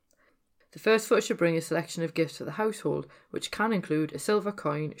The first foot should bring a selection of gifts for the household, which can include a silver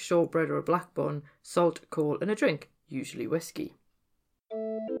coin, shortbread or a black bun, salt, coal and a drink, usually whiskey.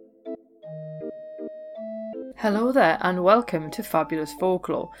 Hello there and welcome to Fabulous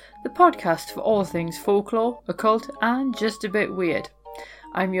Folklore, the podcast for all things folklore, occult and just a bit weird.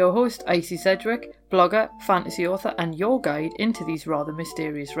 I'm your host Icy Sedgwick, blogger, fantasy author and your guide into these rather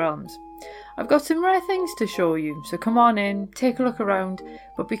mysterious realms. I've got some rare things to show you, so come on in, take a look around,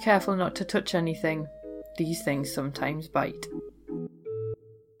 but be careful not to touch anything. These things sometimes bite.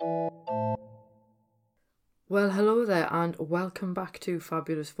 Well, hello there and welcome back to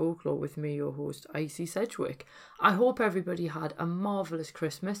Fabulous Folklore with me, your host, Icy Sedgwick. I hope everybody had a marvellous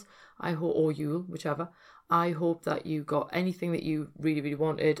Christmas, or Yule, whichever. I hope that you got anything that you really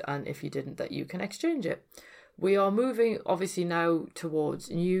wanted, and if you didn't, that you can exchange it. We are moving, obviously, now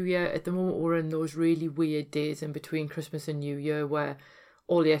towards New Year. At the moment, we're in those really weird days in between Christmas and New Year where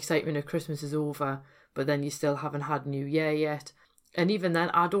all the excitement of Christmas is over, but then you still haven't had New Year yet. And even then,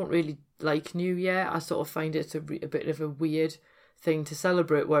 I don't really like New Year. I sort of find it's a bit of a weird thing to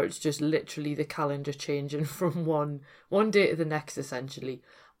celebrate where it's just literally the calendar changing from one day to the next, essentially.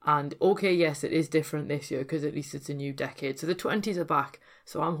 And okay, yes, it is different this year because at least it's a new decade. So the 20s are back.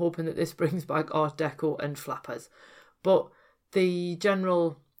 So I'm hoping that this brings back Art Deco and flappers. But the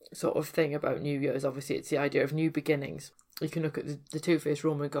general sort of thing about New Year is obviously it's the idea of new beginnings. You can look at the two-faced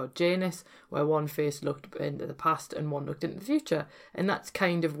Roman god Janus, where one face looked into the past and one looked into the future. And that's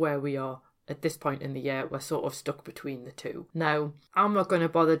kind of where we are at this point in the year. We're sort of stuck between the two. Now, I'm not going to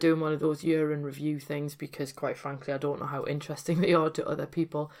bother doing one of those year in review things because, quite frankly, I don't know how interesting they are to other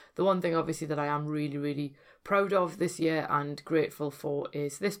people. The one thing, obviously, that I am really proud of this year and grateful for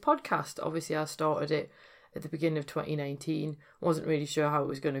is this podcast. Obviously, I started it at the beginning of 2019. Wasn't really sure how it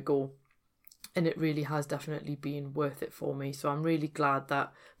was going to go. And it really has definitely been worth it for me. So I'm really glad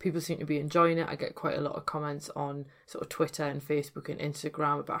that people seem to be enjoying it. I get quite a lot of comments on sort of Twitter and Facebook and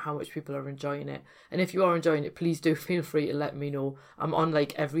Instagram about how much people are enjoying it. And if you are enjoying it, please do feel free to let me know. I'm on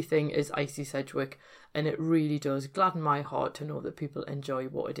like everything is Icy Sedgwick. And it really does gladden my heart to know that people enjoy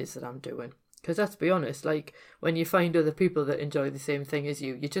what it is that I'm doing. Because let's be honest, like when you find other people that enjoy the same thing as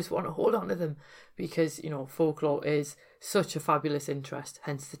you just want to hold on to them. Because, you know, folklore is such a fabulous interest,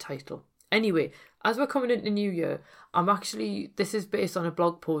 hence the title. Anyway, as we're coming into New Year, this is based on a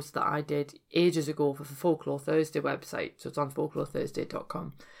blog post that I did ages ago for the Folklore Thursday website, so it's on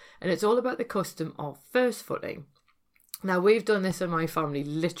folklorethursday.com, and it's all about the custom of first footing. Now, we've done this in my family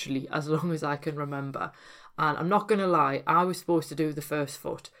literally as long as I can remember, and I'm not going to lie, I was supposed to do the first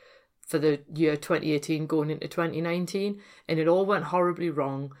foot for the year 2018 going into 2019, and it all went horribly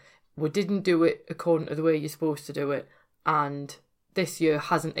wrong. We didn't do it according to the way you're supposed to do it, and this year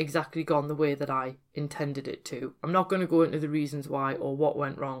hasn't exactly gone the way that I intended it to. I'm not going to go into the reasons why or what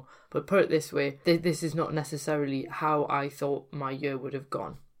went wrong, but put it this way, this is not necessarily how I thought my year would have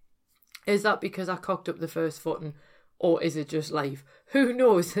gone. Is that because I cocked up the first footing, or is it just life? Who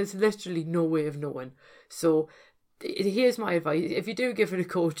knows? There's literally no way of knowing. So here's my advice. If you do give it a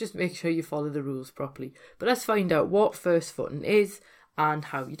go, just make sure you follow the rules properly. But let's find out what first footing is and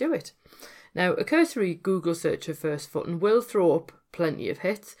how you do it. Now, a cursory Google search of first footing will throw up plenty of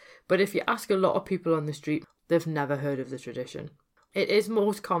hits, but if you ask a lot of people on the street, they've never heard of the tradition. It is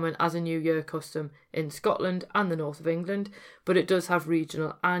most common as a New Year custom in Scotland and the north of England, but it does have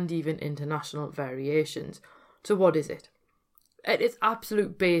regional and even international variations. So what is it? It is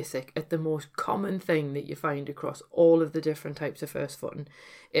absolute basic at the most common thing that you find across all of the different types of first footing.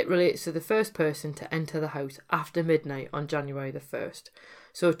 It relates to the first person to enter the house after midnight on January the 1st.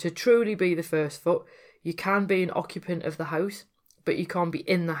 So to truly be the first foot, you can be an occupant of the house, but you can't be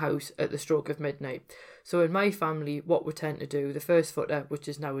in the house at the stroke of midnight. So in my family, what we tend to do, the first footer, which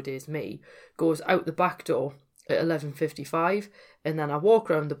is nowadays me, goes out the back door at 11:55, and then I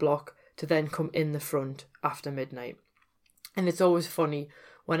walk around the block to then come in the front after midnight. And it's always funny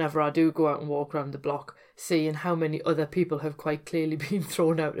whenever I do go out and walk around the block, seeing how many other people have quite clearly been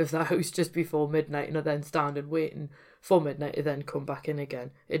thrown out of the house just before midnight and are then standing waiting for midnight to then come back in again.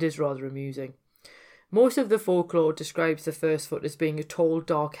 It is rather amusing. Most of the folklore describes the first foot as being a tall,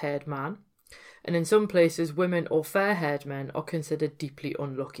 dark-haired man, and in some places women or fair-haired men are considered deeply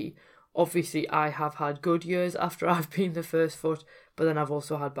unlucky. Obviously, I have had good years after I've been the first foot, but then I've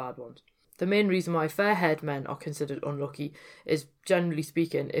also had bad ones. The main reason why fair-haired men are considered unlucky is, generally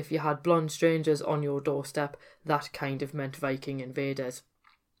speaking, if you had blonde strangers on your doorstep, that kind of meant Viking invaders.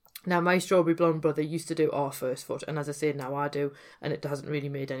 Now, my strawberry blonde brother used to do our first foot, and as I say, now I do, and it hasn't really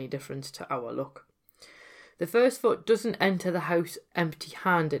made any difference to our luck. The first foot doesn't enter the house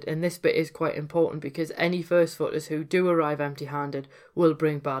empty-handed, and this bit is quite important because any first footers who do arrive empty-handed will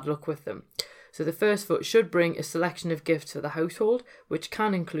bring bad luck with them. So the first foot should bring a selection of gifts for the household, which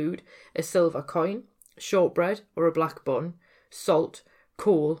can include a silver coin, shortbread or a black bun, salt,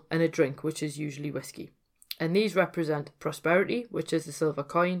 coal and a drink, which is usually whiskey. And these represent prosperity, which is the silver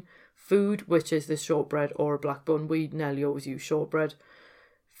coin, food, which is the shortbread or a black bun. We nearly always use shortbread.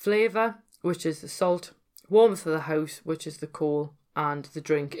 Flavour, which is the salt, warmth for the house, which is the coal, and the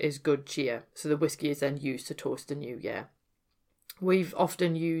drink is good cheer. So the whiskey is then used to toast the new year. We've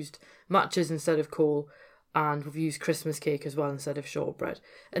often used matches instead of coal, and we've used Christmas cake as well instead of shortbread.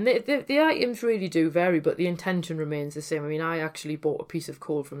 And the items really do vary, but the intention remains the same. I mean, I actually bought a piece of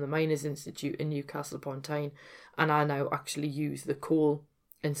coal from the Miners Institute in Newcastle upon Tyne, and I now actually use the coal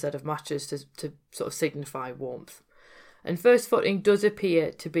instead of matches to sort of signify warmth. And first footing does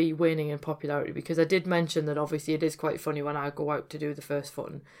appear to be waning in popularity, because I did mention that obviously it is quite funny when I go out to do the first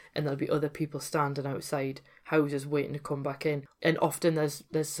footing and there'll be other people standing outside houses waiting to come back in. And often there's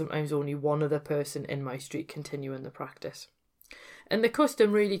sometimes only one other person in my street continuing the practice. And the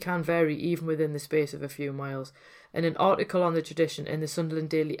custom really can vary even within the space of a few miles. And an article on the tradition in the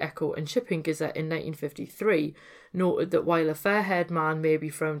Sunderland Daily Echo and Shipping Gazette in 1953 noted that while a fair-haired man may be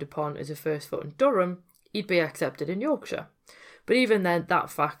frowned upon as a first foot in Durham, he'd be accepted in Yorkshire. But even then, that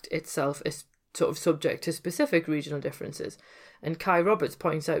fact itself is sort of subject to specific regional differences. And Kai Roberts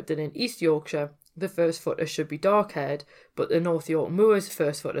points out that in East Yorkshire, the first footers should be dark-haired, but the North York Moors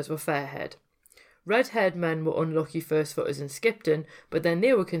first footers were fair-haired. Red-haired men were unlucky first footers in Skipton, but then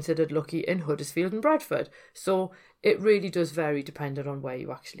they were considered lucky in Huddersfield and Bradford. So it really does vary depending on where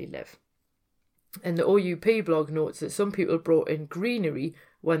you actually live. And the OUP blog notes that some people brought in greenery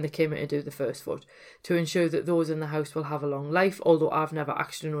when they came in to do the first foot to ensure that those in the house will have a long life, although I've never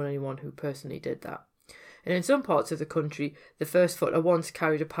actually known anyone who personally did that. And in some parts of the country, the first footer once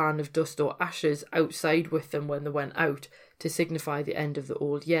carried a pan of dust or ashes outside with them when they went out to signify the end of the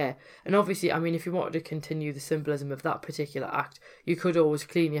old year. And obviously, I mean, if you wanted to continue the symbolism of that particular act, you could always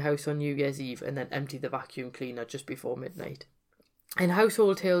clean your house on New Year's Eve and then empty the vacuum cleaner just before midnight. In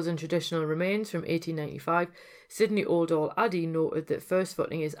Household Tales and Traditional Remains from 1895, Sidney Oldall Addy noted that first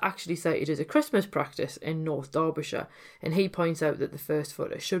footing is actually cited as a Christmas practice in North Derbyshire, and he points out that the first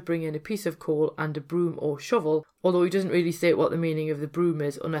footer should bring in a piece of coal and a broom or shovel, although he doesn't really state what the meaning of the broom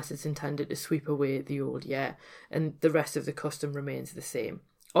is unless it's intended to sweep away the old year, and the rest of the custom remains the same.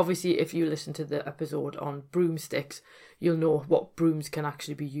 Obviously, if you listen to the episode on broomsticks, you'll know what brooms can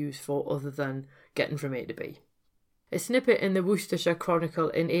actually be used for other than getting from A to B. A snippet in the Worcestershire Chronicle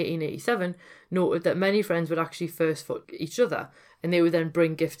in 1887 noted that many friends would actually first foot each other, and they would then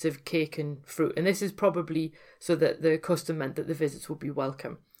bring gifts of cake and fruit, and this is probably so that the custom meant that the visits would be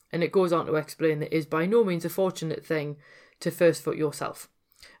welcome. And it goes on to explain that it is by no means a fortunate thing to first foot yourself.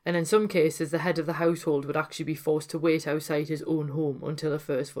 And in some cases, the head of the household would actually be forced to wait outside his own home until a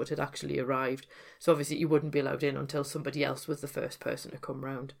first foot had actually arrived. So obviously you wouldn't be allowed in until somebody else was the first person to come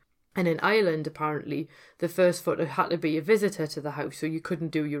round. And in Ireland, apparently, the first footer had to be a visitor to the house, so you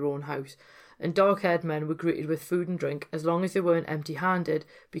couldn't do your own house. And dark-haired men were greeted with food and drink as long as they weren't empty-handed,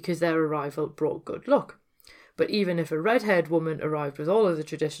 because their arrival brought good luck. But even if a red-haired woman arrived with all of the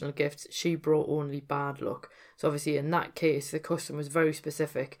traditional gifts, she brought only bad luck. So obviously in that case, the custom was very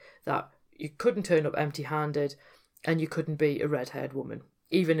specific that you couldn't turn up empty-handed and you couldn't be a red-haired woman,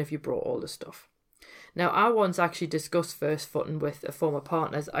 even if you brought all the stuff. Now, I once actually discussed first footing with a former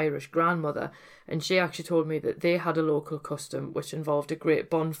partner's Irish grandmother, and she actually told me that they had a local custom which involved a great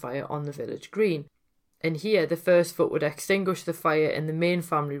bonfire on the village green. And here, the first foot would extinguish the fire in the main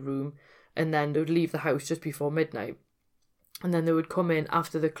family room, and then they would leave the house just before midnight. And then they would come in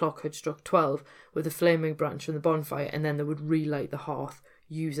after the clock had struck 12 with a flaming branch from the bonfire, and then they would relight the hearth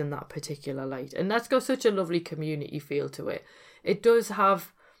using that particular light. And that's got such a lovely community feel to it. It does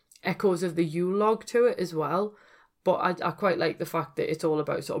have echoes of the Yule log to it as well, but I quite like the fact that it's all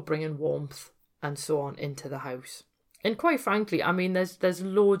about sort of bringing warmth and so on into the house. And quite frankly, I mean, there's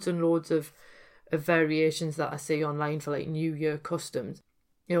loads and loads of variations that I see online for like New Year customs.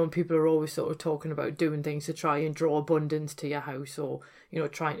 You know, and people are always sort of talking about doing things to try and draw abundance to your house, or, you know,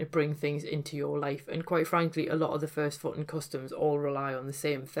 trying to bring things into your life. And quite frankly, a lot of the first footing customs all rely on the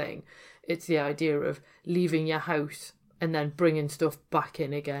same thing. It's the idea of leaving your house and then bringing stuff back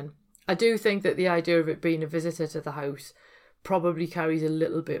in again. I do think that the idea of it being a visitor to the house probably carries a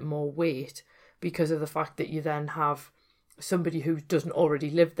little bit more weight because of the fact that you then have somebody who doesn't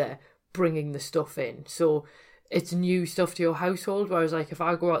already live there bringing the stuff in. So it's new stuff to your household, whereas like if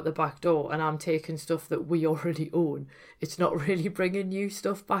I go out the back door and I'm taking stuff that we already own, it's not really bringing new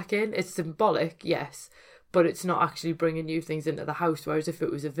stuff back in. It's symbolic, yes, but it's not actually bringing new things into the house. Whereas if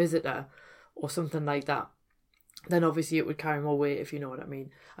it was a visitor or something like that, then obviously it would carry more weight, if you know what I mean.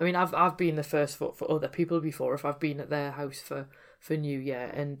 I mean, I've been the first foot for other people before if I've been at their house for New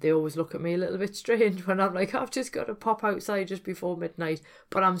Year, and they always look at me a little bit strange when I'm like, I've just got to pop outside just before midnight,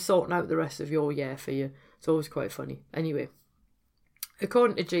 but I'm sorting out the rest of your year for you. It's always quite funny. Anyway,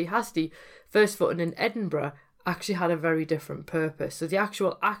 according to G. Hastie, first footing in Edinburgh actually had a very different purpose. So the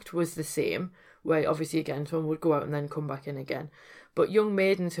actual act was the same, where obviously again someone would go out and then come back in again. But young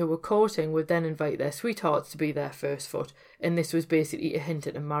maidens who were courting would then invite their sweethearts to be their first foot, and this was basically a hint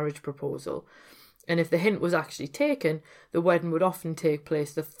at a marriage proposal. And if the hint was actually taken, the wedding would often take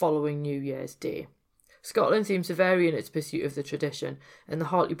place the following New Year's Day. Scotland seems to vary in its pursuit of the tradition, and the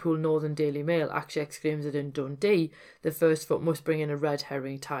Hartlepool Northern Daily Mail actually exclaims that in Dundee, the first foot must bring in a red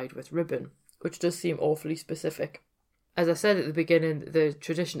herring tied with ribbon, which does seem awfully specific. As I said at the beginning, the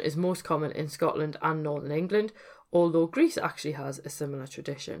tradition is most common in Scotland and Northern England, although Greece actually has a similar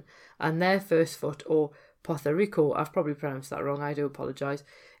tradition, and their first foot, or Pothariko, I've probably pronounced that wrong, I do apologise,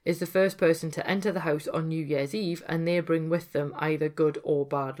 is the first person to enter the house on New Year's Eve, and they bring with them either good or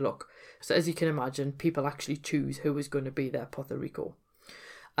bad luck. So as you can imagine, people actually choose who is going to be their Pothariko.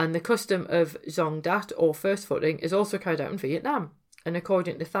 And the custom of Zong Dat, or first footing, is also carried out in Vietnam. And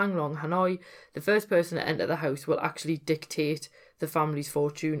according to Thang Long Hanoi, the first person to enter the house will actually dictate the family's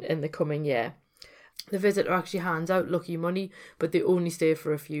fortune in the coming year. The visitor actually hands out lucky money, but they only stay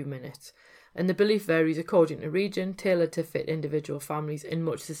for a few minutes. And the belief varies according to region, tailored to fit individual families in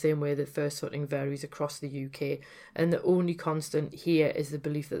much the same way that first footing varies across the UK. And the only constant here is the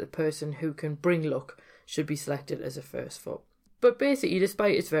belief that the person who can bring luck should be selected as a first foot. But basically,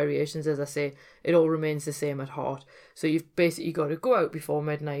 despite its variations, as I say, it all remains the same at heart. So you've basically got to go out before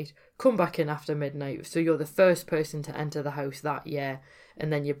midnight, come back in after midnight, so you're the first person to enter the house that year,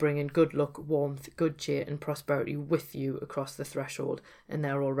 and then you're bringing good luck, warmth, good cheer and prosperity with you across the threshold, and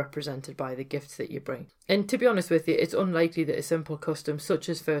they're all represented by the gifts that you bring. And to be honest with you, it's unlikely that a simple custom such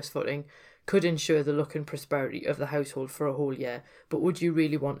as first footing could ensure the luck and prosperity of the household for a whole year, but would you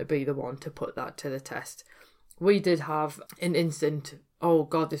really want to be the one to put that to the test? We did have an instant, oh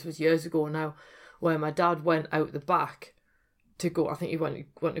God, this was years ago now, where my dad went out the back to go, I think he went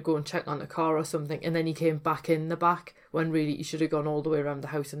to go and check on the car or something, and then he came back in the back when really he should have gone all the way around the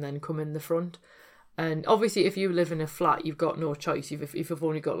house and then come in the front. And obviously if you live in a flat, you've got no choice. If you've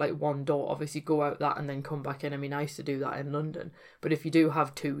only got like one door, obviously go out that and then come back in. I mean, I used to do that in London, but if you do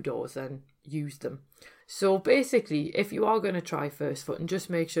have two doors, then use them. So basically, if you are going to try first foot, and just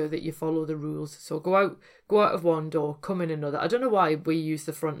make sure that you follow the rules. So go out of one door, come in another. I don't know why we use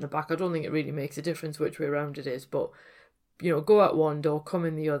the front and the back. I don't think it really makes a difference which way around it is, but go out one door, come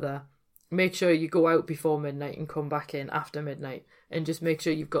in the other. Make sure you go out before midnight and come back in after midnight, and just make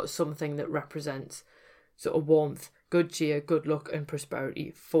sure you've got something that represents sort of warmth, good cheer, good luck and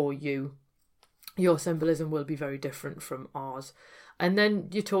prosperity for you. Your symbolism will be very different from ours. And then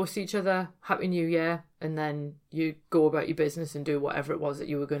you toast each other, Happy New Year, and then you go about your business and do whatever it was that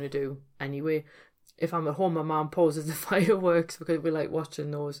you were going to do anyway. If I'm at home, my mum pauses the fireworks because we like watching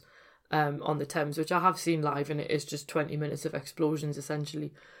those on the Thames, which I have seen live, and it is just 20 minutes of explosions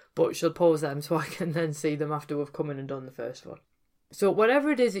essentially. But she'll pause them so I can then see them after we've come in and done the first one. So whatever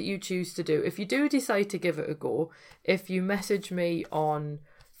it is that you choose to do, if you do decide to give it a go, if you message me on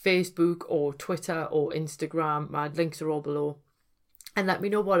Facebook or Twitter or Instagram, my links are all below, and let me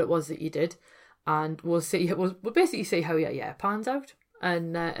know what it was that you did, and we'll basically see how your year pans out,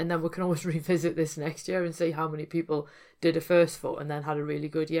 and then we can always revisit this next year and see how many people did a first foot and then had a really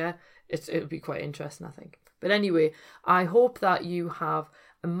good year. It'll be quite interesting, I think. But anyway, I hope that you have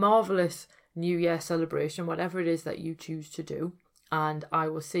a marvellous New Year celebration, whatever it is that you choose to do, and I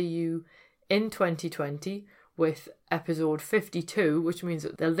will see you in 2020 with episode 52, which means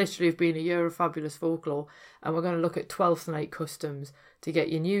that there'll literally have been a year of fabulous folklore, and we're going to look at 12th night customs to get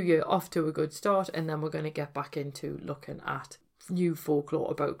your new year off to a good start, and then we're going to get back into looking at new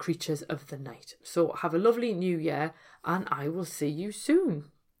folklore about creatures of the night. So have a lovely new year, and I will see you soon.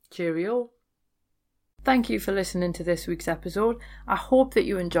 Cheerio. Thank you for listening to this week's episode. I hope that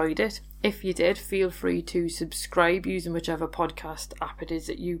you enjoyed it. If you did, feel free to subscribe using whichever podcast app it is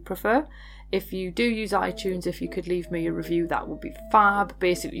that you prefer. If you do use iTunes, if you could leave me a review, that would be fab.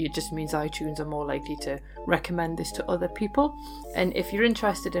 Basically, it just means iTunes are more likely to recommend this to other people. And if you're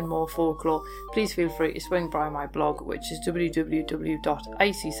interested in more folklore, please feel free to swing by my blog, which is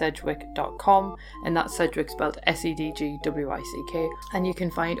www.icsedgwick.com, and that's Sedgwick spelled Sedgwick. And you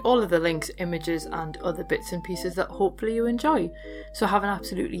can find all of the links, images and other bits and pieces that hopefully you enjoy. So have an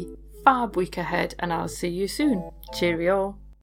absolutely fab week ahead, and I'll see you soon. Cheerio.